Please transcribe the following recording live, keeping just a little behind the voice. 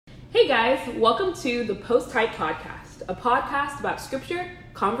Hey guys, welcome to the Post Hype Podcast, a podcast about scripture,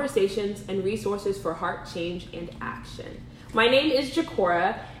 conversations, and resources for heart change and action. My name is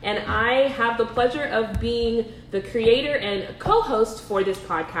Jakora, and I have the pleasure of being the creator and co-host for this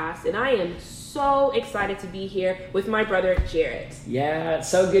podcast, and I am so excited to be here with my brother, Jarrett. Yeah, it's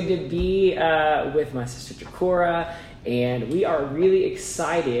so good to be with my sister, Jakora, and we are really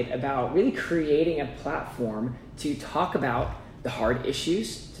excited about really creating a platform to talk about the hard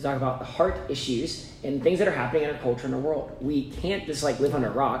issues, to talk about the heart issues and things that are happening in our culture and our world. We can't just live on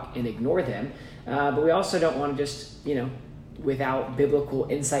a rock and ignore them, but we also don't want to just, without biblical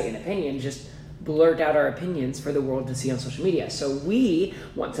insight and opinion, just blurt out our opinions for the world to see on social media. So we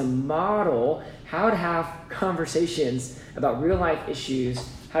want to model how to have conversations about real life issues,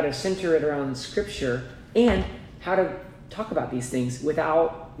 how to center it around scripture, and how to talk about these things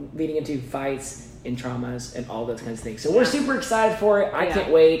without leading into fights and traumas and all those kinds of things. So we're super excited for it. I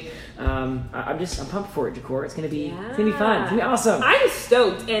can't wait. I'm pumped for it, Jakora. It's gonna be fun. It's gonna be awesome. I'm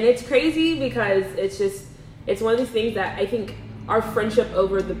stoked, and it's crazy because it's one of these things that I think our friendship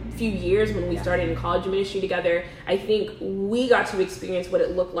over the few years when we started in college ministry together, I think we got to experience what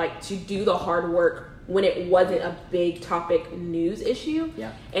it looked like to do the hard work when it wasn't a big topic news issue.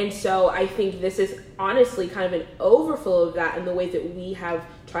 Yeah. And so I think this is honestly kind of an overflow of that in the ways that we have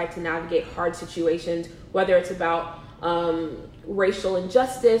tried to navigate hard situations, whether it's about racial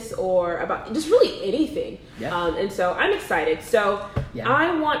injustice or about just really anything. Yeah. And so I'm excited. So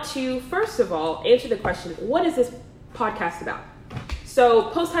I want to, first of all, answer the question, what is this podcast about? So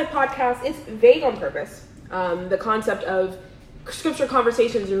Post Hype Podcast, it's vague on purpose. The concept of scripture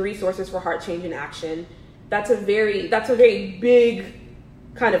conversations and resources for heart change and action. That's a very big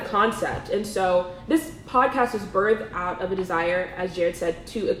kind of concept. And so this podcast is birthed out of a desire, as Jared said,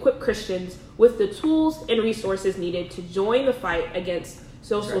 to equip Christians with the tools and resources needed to join the fight against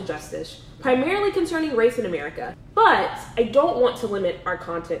social justice, primarily concerning race in America. But I don't want to limit our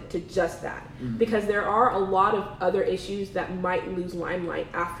content to just that, because there are a lot of other issues that might lose limelight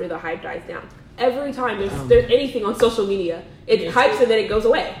after the hype dies down. Every time there's anything on social media, it hypes and then it goes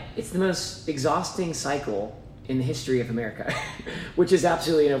away. It's the most exhausting cycle in the history of America, which is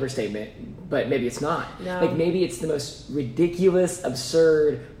absolutely an overstatement, but maybe it's not. No. Maybe it's the most ridiculous,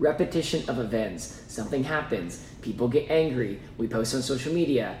 absurd repetition of events. Something happens, people get angry, we post on social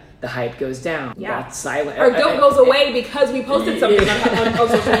media, the hype goes down, that's silent. Our guilt goes away because we posted something on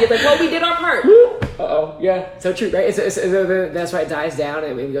social media. It's like, well, we did our part. So true, right? So that's why it dies down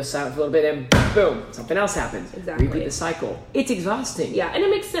and we go silent for a little bit and boom, something else happens. Exactly. Repeat the cycle. It's exhausting. Yeah, and it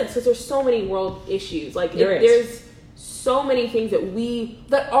makes sense because there's so many world issues. There's so many things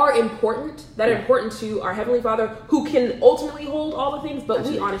that are important to our Heavenly Father, who can ultimately hold all the things, but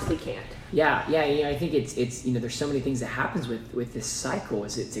we honestly can't. Yeah. I think it's there's so many things that happens with this cycle.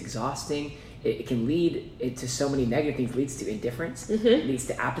 It's exhausting. It can lead to so many negative things. It leads to indifference. It leads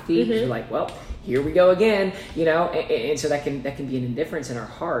to apathy. You're like, well, here we go again. And so that can be an indifference in our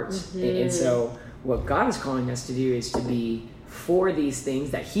hearts. And so what God is calling us to do is to be for these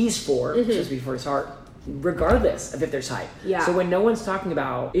things that He's for, just be for His heart, regardless of if there's hype. Yeah. So when no one's talking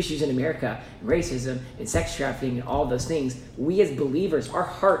about issues in America, racism and sex trafficking and all those things, we as believers, our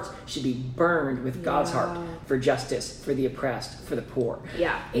hearts should be burned with God's heart for justice, for the oppressed, for the poor.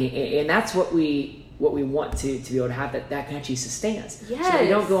 Yeah. And that's what we want to be able to have, that can actually sustain us. Yes. So we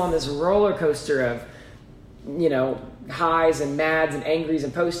don't go on this roller coaster of highs and mads and angries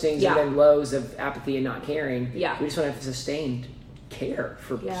and postings and then lows of apathy and not caring. Yeah. We just want to have sustained care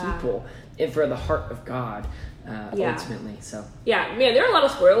for people and for the heart of God ultimately. So there are a lot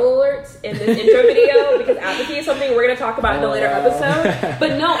of spoiler alerts in this intro video because apathy is something we're going to talk about in a later episode.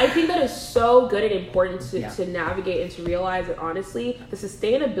 But no, I think that is so good and important to navigate and to realize that honestly, the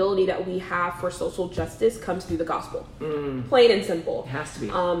sustainability that we have for social justice comes through the gospel. Plain and simple. It has to be.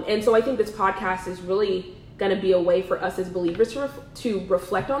 And so I think this podcast is really going to be a way for us as believers to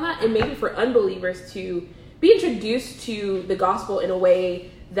reflect on that, and maybe for unbelievers to be introduced to the gospel in a way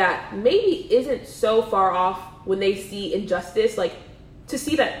that maybe isn't so far off when they see injustice, to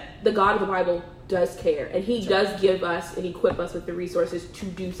see that the God of the Bible does care, and He does give us and equip us with the resources to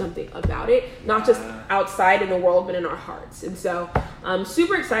do something about it, not just outside in the world, but in our hearts. And so I'm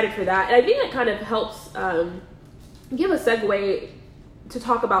super excited for that. And I think that kind of helps give a segue to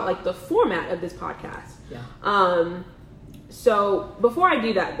talk about the format of this podcast. So before I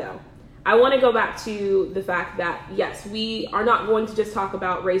do that though, I want to go back to the fact that, yes, we are not going to just talk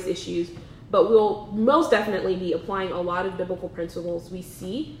about race issues, but we'll most definitely be applying a lot of biblical principles we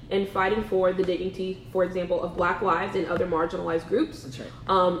see and fighting for the dignity, for example, of Black lives and other marginalized groups. That's right.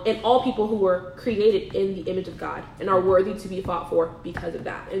 And all people who were created in the image of God and are worthy to be fought for because of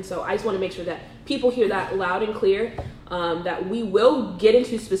that. And so I just want to make sure that people hear that loud and clear, that we will get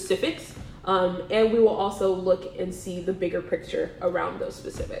into specifics, and we will also look and see the bigger picture around those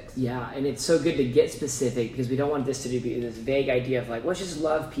specifics. Yeah, and it's so good to get specific because we don't want this to be this vague idea of like, let's just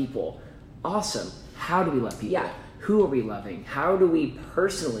love people. Awesome. How do we love people? Yeah. Who are we loving? How do we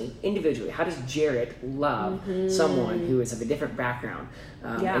personally, individually, how does Jarrett love someone who is of a different background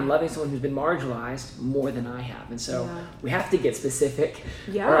and loving someone who's been marginalized more than I have? And so we have to get specific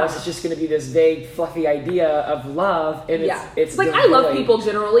or else it's just going to be this vague, fluffy idea of love. And it's like, I love people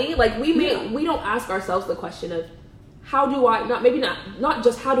generally. Like we don't ask ourselves the question of, how do I not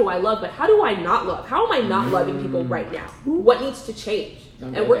just how do I love, but how do I not love? How am I not loving people right now? What needs to change?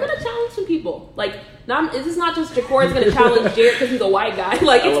 And we're gonna challenge some people. Like, this is not just Jacora's gonna challenge Jarrett because he's a white guy.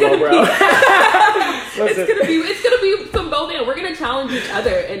 Like, it's gonna be some both ends. We're gonna challenge each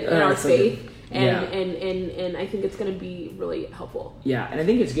other in our faith, and I think it's gonna be really helpful. Yeah, and I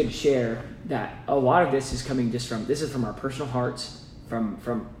think it's good to share that a lot of this is coming from our personal hearts,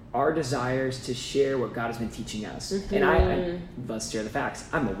 from our desires to share what God has been teaching us. And let's share the facts.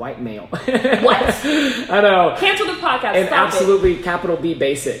 I'm a white male. What? I know. Cancel the podcast. And Stop absolutely it. Capital B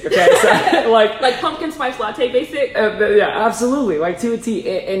basic. Okay, so like pumpkin spice latte basic. Yeah, absolutely. Like to a T.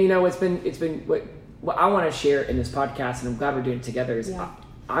 And you know, it's been what I want to share in this podcast, and I'm glad we're doing it together. Is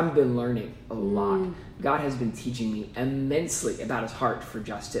I've been learning a lot. God has been teaching me immensely about his heart for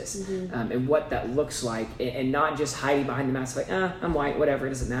justice and what that looks like, and not just hiding behind the mask like, I'm white, whatever, it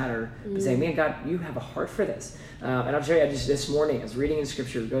doesn't matter. But saying, man, God, you have a heart for this. And I'll tell you, just this morning, I was reading in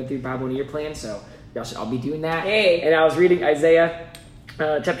scripture, go through Bible in a year plan, so I'll be doing that. Hey. And I was reading Isaiah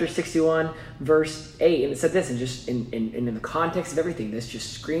chapter 61, verse 8, and it said this, and just in the context of everything, this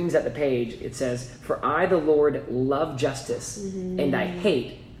just screams at the page. It says, "For I, the Lord, love justice, and I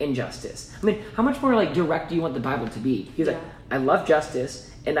hate injustice." I mean, how much more like direct do you want the Bible to be? He's like, I love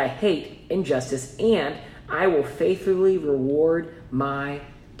justice and I hate injustice, and I will faithfully reward my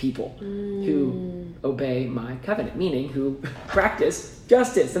people who obey my covenant, meaning who practice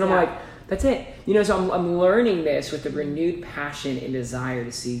justice. And I'm like, that's it. You know, so I'm learning this with a renewed passion and desire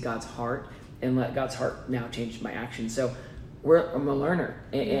to see God's heart and let God's heart now change my actions. So I'm a learner.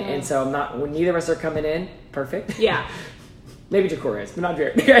 And so neither of us are coming in perfect. Yeah. Maybe Jacora is, but not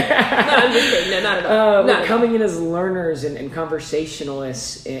Jarrett. No, I'm just kidding. No, not at all. We're coming in as learners and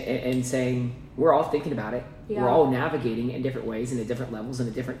conversationalists and saying, we're all thinking about it. Yeah. We're all navigating in different ways and at different levels and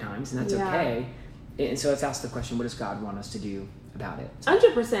at different times, and that's okay. And so let's ask the question, what does God want us to do about it?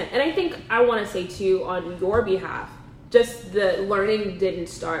 100%. And I think I want to say, too, on your behalf, just the learning didn't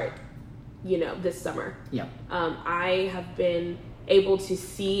start, this summer. Yeah. I have been able to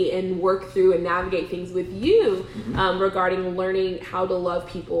see and work through and navigate things with you regarding learning how to love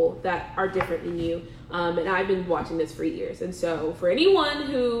people that are different than you. And I've been watching this for years. And so for anyone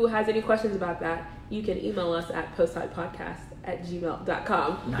who has any questions about that, you can email us at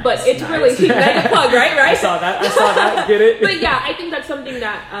postsidepodcast@gmail.com. Nice, but it's really that's a plug, right? I saw that. Get it? But yeah, I think that's something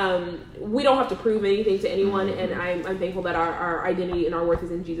that we don't have to prove anything to anyone, and I'm thankful that our identity and our worth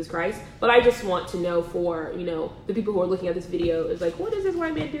is in Jesus Christ. But I just want to know for the people who are looking at this video is like, what is this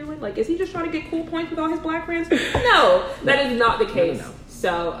white man doing? Like, is he just trying to get cool points with all his black friends? No, that is not the case. No.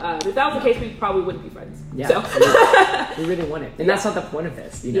 So if that was the case, we probably wouldn't be friends. Yeah, so. we really want it, and that's not the point of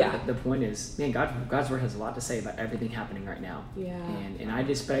this. The point is, man, God's word has a lot to say about everything happening right now. Yeah. And I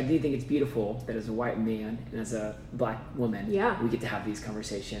do think it's beautiful that as a white man and as a black woman, we get to have these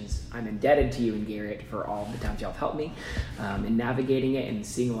conversations. I'm indebted to you and Garrett for all the times y'all have helped me in navigating it and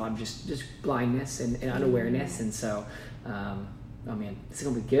seeing a lot of just blindness and unawareness, and so. Oh man, this is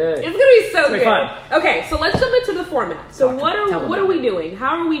gonna be good. It's gonna be so good. Fun. Okay, so let's jump into the format. So what are we doing?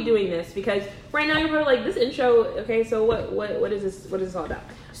 How are we doing this? Because right now you're probably like, this intro. Okay, so what is this? What is this all about?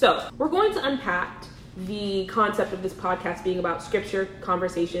 So we're going to unpack the concept of this podcast being about scripture,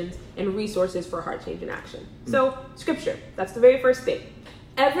 conversations, and resources for heart change and action. So scripture, that's the very first thing.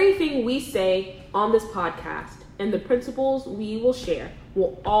 Everything we say on this podcast and the principles we will share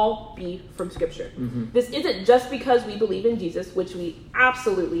will all be from scripture. This isn't just because we believe in Jesus, which we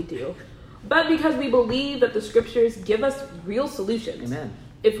absolutely do, but because we believe that the scriptures give us real solutions. Amen.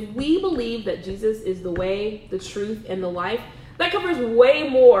 If we believe that Jesus is the way, the truth, and the life, that covers way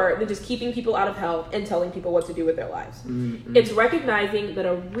more than just keeping people out of hell and telling people what to do with their lives. It's recognizing that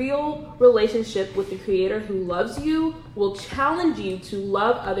a real relationship with the Creator who loves you will challenge you to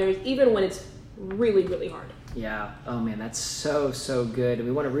love others even when it's really, really hard. Yeah. Oh man, that's so good. And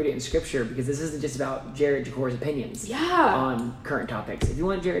we want to root it in scripture because this isn't just about Jared Jacora's opinions on current topics. If you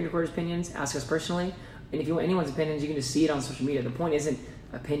want Jared Jacora's opinions, ask us personally. And if you want anyone's opinions, you can just see it on social media. The point isn't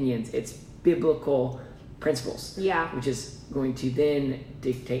opinions, it's biblical principles. Yeah. Which is going to then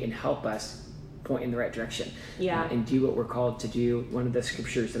dictate and help us point in the right direction. Yeah. And do what we're called to do. One of the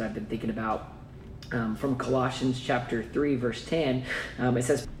scriptures that I've been thinking about from Colossians chapter 3, verse 10, it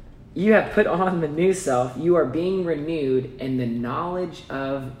says, "You have put on the new self. You are being renewed in the knowledge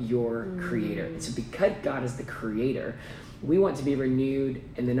of your Creator." So because God is the Creator, we want to be renewed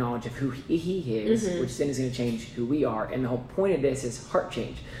in the knowledge of who He is, which then is going to change who we are. And the whole point of this is heart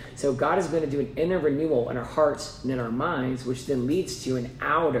change. So God is going to do an inner renewal in our hearts and in our minds, which then leads to an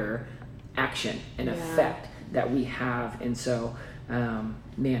outer action and effect that we have. And so,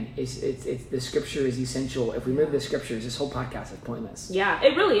 man, it's the scripture is essential. If we move the scriptures, this whole podcast is pointless. Yeah,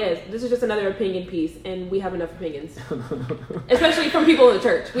 it really is. This is just another opinion piece, and we have enough opinions, especially from people in the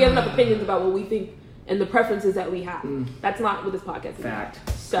church. We have enough opinions about what we think and the preferences that we have. That's not what this podcast is Fact.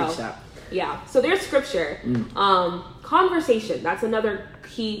 about. So, yeah. So there's scripture. Conversation. That's another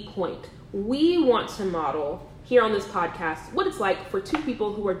key point. We want to model here on this podcast what it's like for two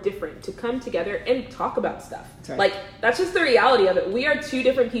people who are different to come together and talk about stuff. That's right. Like, that's just the reality of it. We are two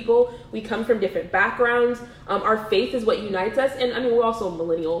different people. We come from different backgrounds. Our faith is what unites us. And I mean, we're also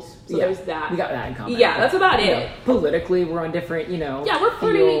millennials. So there's that. We got that in common. Yeah, that's about it. Politically, we're on different, we're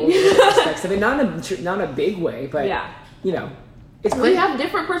pretty aspects of it. Not in a big way, but, it's we have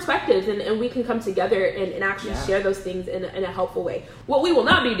different perspectives, and we can come together and actually share those things in a helpful way. What we will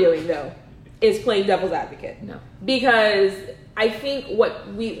not be doing, though, is playing devil's advocate. No. Because I think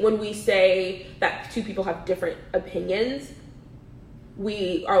when we say that two people have different opinions,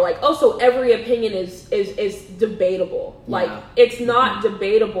 we are like, oh, so every opinion is debatable. Yeah. Like, it's not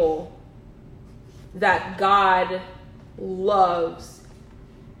debatable that God loves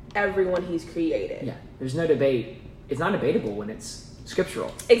everyone He's created. Yeah, there's no debate. It's not debatable when it's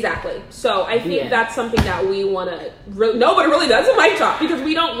scriptural. Exactly. So I think that's something that we want to... Nobody really does in my job, because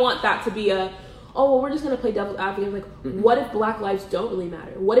we don't want that to be we're just going to play devil's advocate. Like, what if Black lives don't really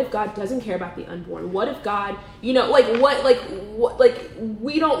matter? What if God doesn't care about the unborn? What if God, we don't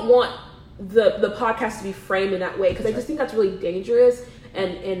want the podcast to be framed in that way, because I just think that's really dangerous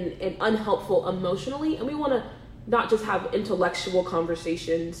and unhelpful emotionally. And we want to not just have intellectual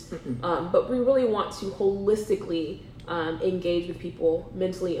conversations, but we really want to holistically engage with people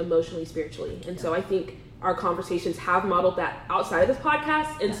mentally, emotionally, spiritually. And so I think our conversations have modeled that outside of this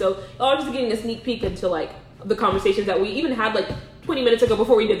podcast. And so y'all are just getting a sneak peek into like the conversations that we even had like 20 minutes ago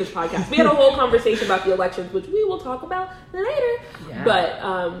before we did this podcast. We had a whole conversation about the elections, which we will talk about later. Yeah.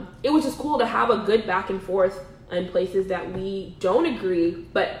 But it was just cool to have a good back and forth in places that we don't agree,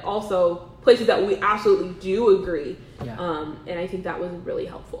 but also places that we absolutely do agree. Yeah. And I think that was really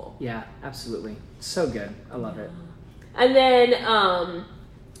helpful. Yeah, absolutely. So good. I love it. And then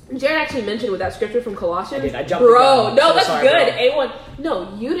Jared actually mentioned with that scripture from Colossians. I did. I jumped the gun. No, that's sorry, good. A1.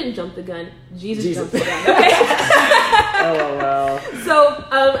 No, you didn't jump the gun. Jesus jumped the gun. Okay. LOL. So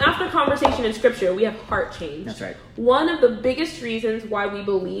after conversation in scripture, we have heart change. That's right. One of the biggest reasons why we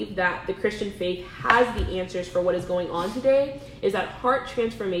believe that the Christian faith has the answers for what is going on today is that heart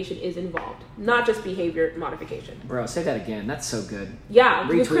transformation is involved, not just behavior modification. Bro, say that again. That's so good. Yeah,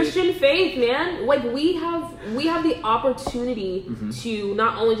 retweet. The Christian faith, man. Like, we have the opportunity to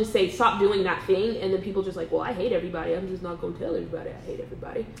not only just say stop doing that thing, and then people just like, well, I hate everybody. I'm just not going to tell everybody I hate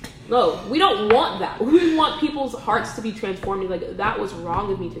everybody. No, we don't want that. We want people's hearts to be transformed. Like, that was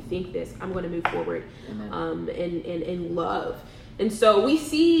wrong of me to think this. I'm going to move forward in love. And so we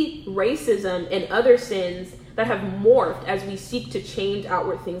see racism and other sins that have morphed as we seek to change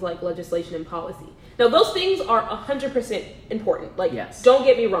outward things like legislation and policy. Now, those things are 100% important. Like, Don't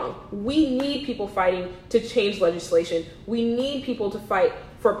get me wrong. We need people fighting to change legislation. We need people to fight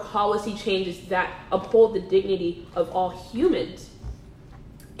for policy changes that uphold the dignity of all humans.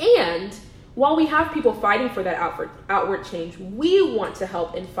 And while we have people fighting for that outward change, we want to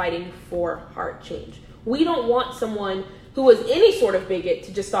help in fighting for heart change. We don't want someone who is any sort of bigot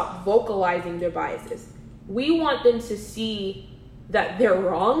to just stop vocalizing their biases. We want them to see that they're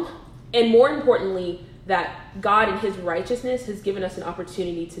wrong, and more importantly, that God in His righteousness has given us an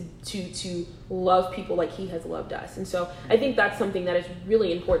opportunity to love people like He has loved us. And so I think that's something that is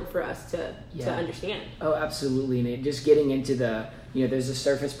really important for us to understand. Oh, absolutely. And just getting into there's a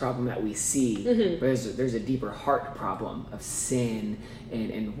surface problem that we see, but there's a deeper heart problem of sin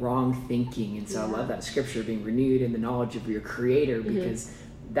and wrong thinking. And so I love that scripture, being renewed in the knowledge of your Creator, because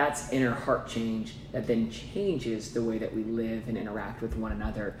that's inner heart change that then changes the way that we live and interact with one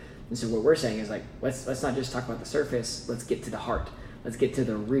another. And so what we're saying is like, let's not just talk about the surface, let's get to the heart. Let's get to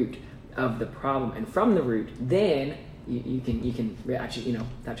the root of the problem. And from the root, then you can actually,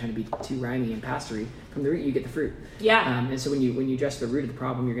 not trying to be too rhymey and pastory, from the root you get the fruit. Yeah. And so when you address the root of the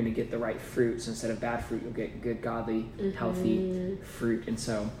problem, you're going to get the right fruit. So instead of bad fruit, you'll get good, godly, healthy fruit. And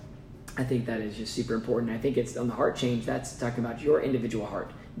so I think that is just super important. I think it's on the heart change, that's talking about your individual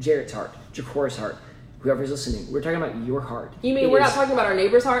heart, Jarrett's heart, Jacora's heart, whoever's listening. We're talking about your heart. You mean we're not talking about our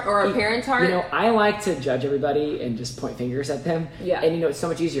neighbor's heart or our parents' heart? I like to judge everybody and just point fingers at them. Yeah. And it's so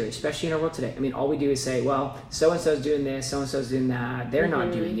much easier, especially in our world today. I mean, all we do is say, well, so-and-so's doing this, so-and-so's doing that, they're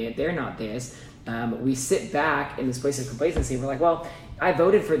not doing it, they're not this. We sit back in this place of complacency and we're like, well, I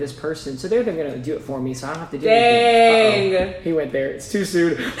voted for this person, so they're going to do it for me, so I don't have to do anything. Uh-oh. He went there. It's too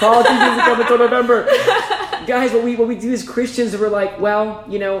soon. Politics isn't coming until November. Guys, what we do as Christians, we're like, well,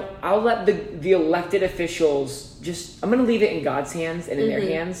 I'll let the elected officials I'm going to leave it in God's hands and in their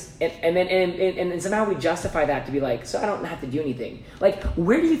hands. And then somehow we justify that to be like, so I don't have to do anything. Like,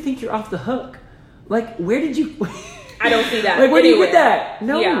 where do you think you're off the hook? Like, where did you... I don't see that. Like, where do you get that?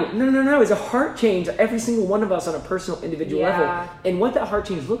 No. It's a heart change. Every single one of us on a personal, individual level. And what that heart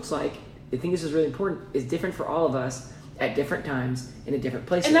change looks like, I think this is really important, is different for all of us at different times and at different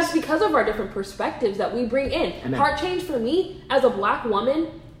places. And that's because of our different perspectives that we bring in. Amen. Heart change for me as a black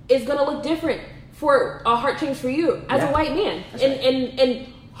woman is going to look different for a heart change for you as a white man. That's and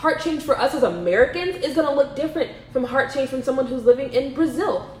heart change for us as Americans is going to look different from heart change from someone who's living in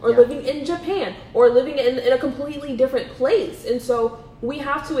Brazil or living in Japan or living in a completely different place. And so we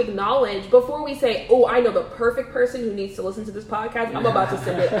have to acknowledge before we say, oh, I know the perfect person who needs to listen to this podcast. I'm about to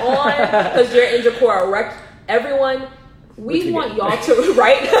send it on because Jarrett and Jacora wrecked everyone. We want y'all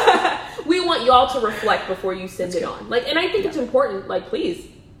to, we want y'all to reflect before you send it on. And I think it's important, please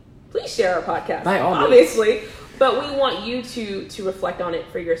share our podcast. By all means. Obviously. But we want you to reflect on it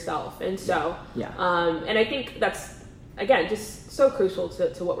for yourself. And so, and I think that's, again, just so crucial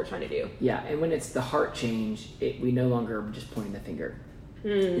to what we're trying to do. Yeah, and when it's the heart change, we no longer are just pointing the finger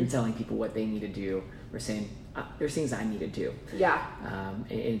and telling people what they need to do. We're saying, there's things I need to do. Yeah.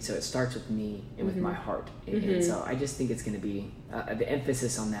 And so it starts with me and with my heart. And so I just think it's going to be, the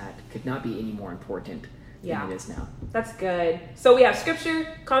emphasis on that could not be any more important than it is now. That's good. So we have scripture,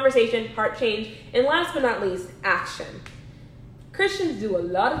 conversation, heart change, and last but not least, action. Christians do a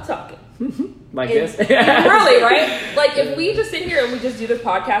lot of talking. This? Really, right? If we just sit here and we just do this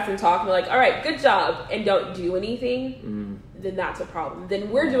podcast and talk and we're like, all right, good job, and don't do anything, then that's a problem. Then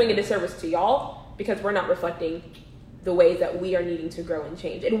we're doing a disservice to y'all because we're not reflecting the ways that we are needing to grow and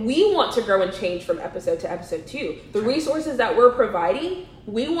change. And we want to grow and change from episode to episode too. The resources that we're providing,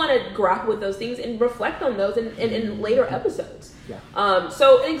 we want to grapple with those things and reflect on those in later episodes. Yeah.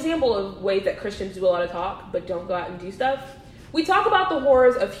 So an example of ways that Christians do a lot of talk but don't go out and do stuff, we talk about the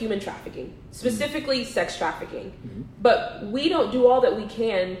horrors of human trafficking, specifically sex trafficking. But we don't do all that we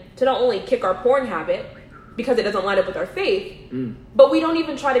can to not only kick our porn habit because it doesn't line up with our faith, but we don't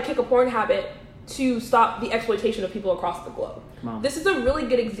even try to kick a porn habit to stop the exploitation of people across the globe. This is a really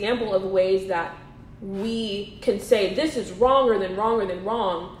good example of ways that we can say this is wronger than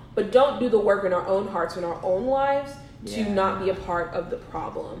wrong, but don't do the work in our own hearts and our own lives to not be a part of the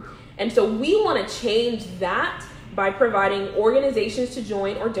problem. And so we want to change that by providing organizations to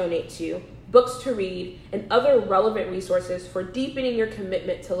join or donate to, books to read, and other relevant resources for deepening your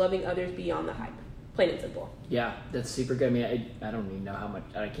commitment to loving others beyond the hype. Plain and simple. Yeah, that's super good. I mean, I don't even know how much,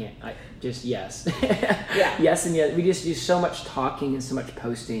 yes. Yeah. Yes and yes. We just do so much talking and so much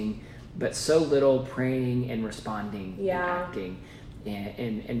posting, but so little praying and responding and acting.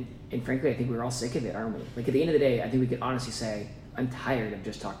 And frankly, I think we're all sick of it, aren't we? At the end of the day, I think we could honestly say, I'm tired of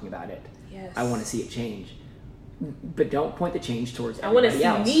just talking about it. Yes. I want to see it change. But don't point the change towards everybody else.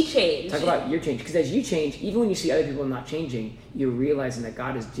 I want to see me change. Talk about your change. Because as you change, even when you see other people not changing, you're realizing that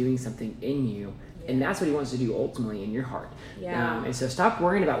God is doing something in you. And that's what he wants to do ultimately in your heart. Yeah. And so stop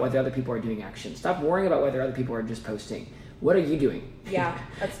worrying about whether other people are doing action. Stop worrying about whether other people are just posting. What are you doing? Yeah,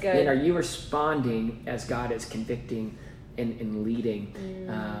 that's good. And are you responding as God is convicting and leading?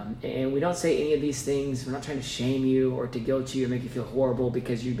 And we don't say any of these things. We're not trying to shame you or to guilt you or make you feel horrible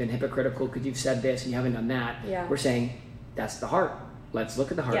because you've been hypocritical because you've said this and you haven't done that. Yeah. We're saying that's the heart. Let's look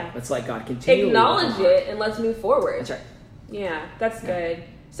at the heart. Yeah. Let's let God continue. Acknowledge it and let's move forward. That's right. Yeah, that's good.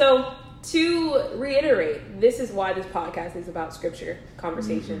 So to reiterate, this is why this podcast is about scripture,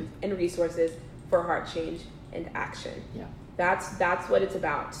 conversations, and resources for heart change and action. Yeah. That's what it's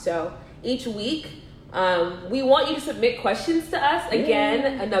about. So each week, we want you to submit questions to us.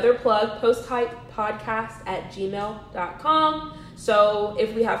 Again, another plug, posthypepodcast@gmail.com. So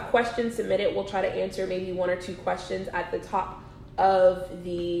if we have questions submitted, we'll try to answer maybe 1 or 2 questions at the top of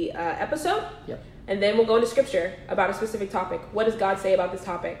the episode. Yep. And then we'll go into scripture about a specific topic. What does God say about this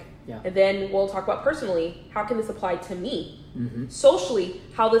topic? Yeah. And then we'll talk about personally, how can this apply to me? Mm-hmm. Socially,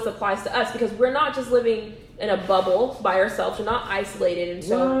 how this applies to us. Because we're not just living in a bubble by ourselves. We're not isolated. And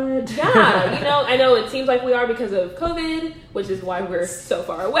so, what? yeah, I know it seems like we are because of COVID, which is why we're so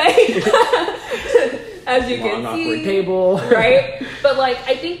far away. As you can see. Table. Right? But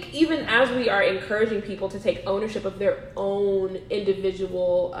I think even as we are encouraging people to take ownership of their own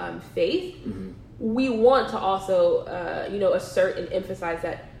individual faith, mm-hmm. we want to also, assert and emphasize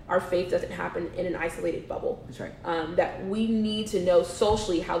that our faith doesn't happen in an isolated bubble. That's right. That we need to know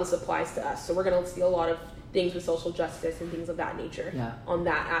socially how this applies to us. So we're going to see a lot of things with social justice and things of that nature on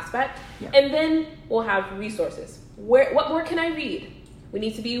that aspect. Yeah. And then we'll have resources. What more can I read? We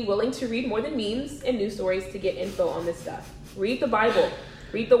need to be willing to read more than memes and news stories to get info on this stuff. Read the Bible.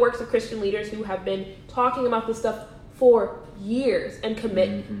 Read the works of Christian leaders who have been talking about this stuff for years and commit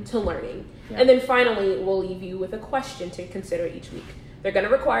mm-hmm. to learning. Yeah. And then finally, we'll leave you with a question to consider each week. They're going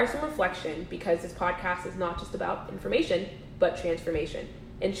to require some reflection because this podcast is not just about information, but transformation.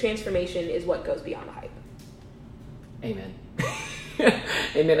 And transformation is what goes beyond the hype. Amen.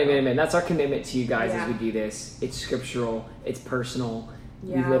 Amen. That's our commitment to you guys as we do this. It's scriptural. It's personal.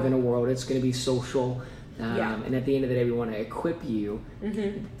 Yeah. We live in a world. It's going to be social. And at the end of the day, we want to equip you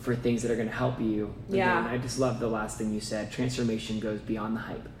mm-hmm. for things that are going to help you. Yeah. Again, I just love the last thing you said. Transformation goes beyond the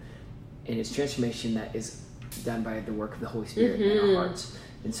hype. And it's transformation that is done by the work of the Holy Spirit mm-hmm. in our hearts.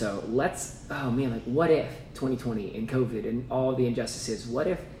 And so what if 2020 and COVID and all the injustices, what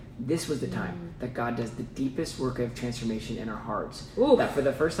if this was the time that God does the deepest work of transformation in our hearts? Ooh. That for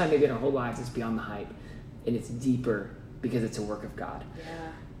the first time maybe in our whole lives, it's beyond the hype. And it's deeper because it's a work of God.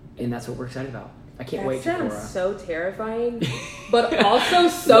 Yeah. And that's what we're excited about. I can't that wait, sounds Jacora. so terrifying, but also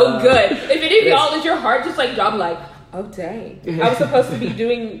so good. If any of y'all, is your heart just dropped oh dang. I was supposed to be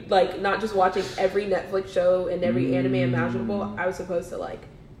doing not just watching every Netflix show and every anime imaginable. I was supposed to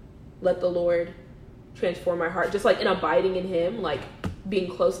let the Lord transform my heart, just in abiding in Him,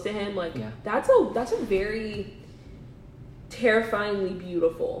 being close to Him. That's a very terrifyingly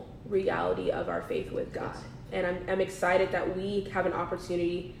beautiful reality of our faith with God. And I'm excited that we have an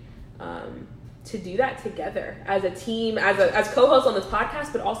opportunity to do that together as a team, as co-hosts on this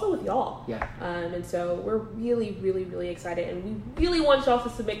podcast, but also with y'all. Yeah. And so we're really, really, really excited, and we really want y'all to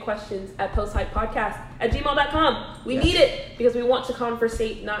submit questions at posthypepodcast@gmail.com. We need it because we want to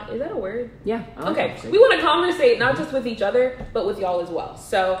conversate. Is that a word? Yeah. Okay. We want to conversate not just with each other, but with y'all as well.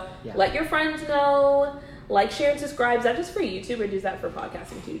 So let your friends know. Share, and subscribe. Is that just for YouTube, or is that for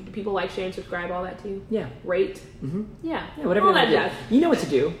podcasting too? Do people share, and subscribe, all that too? Yeah. Rate? Mm-hmm. Yeah. Whatever all you that do. jazz. You know what to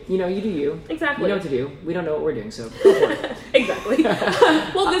do. You do you. Exactly. You know what to do. We don't know what we're doing, so go for it. Exactly.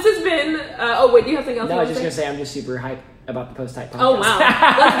 Well, this has been... do you have something else? No, I was just going to say I'm just super hyped about the Post Hype podcast. Oh, wow.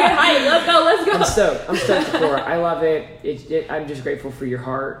 Let's get hyped. Let's go. I'm stoked, Jacora. I love it. I'm just grateful for your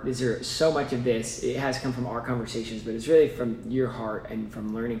heart. There's so much of this. It has come from our conversations, but it's really from your heart and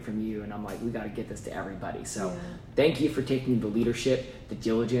from learning from you. And I'm we got to get this to everybody. So thank you for taking the leadership, the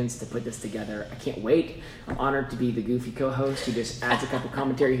diligence to put this together. I can't wait. I'm honored to be the goofy co-host who just adds a couple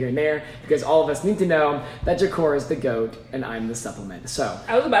commentary here and there, because all of us need to know that Jacora is the goat and I'm the supplement. So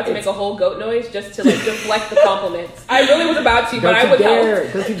I was about to make a whole goat noise just to deflect the compliments. I really was about to, but I would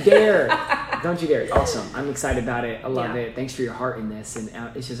help. Don't you dare. Don't you dare. It's awesome. I'm excited about it. I love it. Thanks for your heart in this. And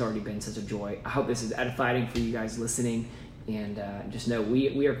it's just already been such a joy. I hope this is edifying for you guys listening. And just know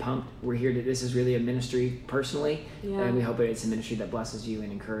we are pumped. We're here to, this is really a ministry personally. Yeah. And we hope it's a ministry that blesses you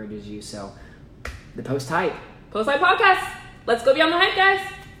and encourages you. So the Post Hype Podcast. Let's go beyond the hype, guys.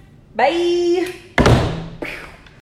 Bye.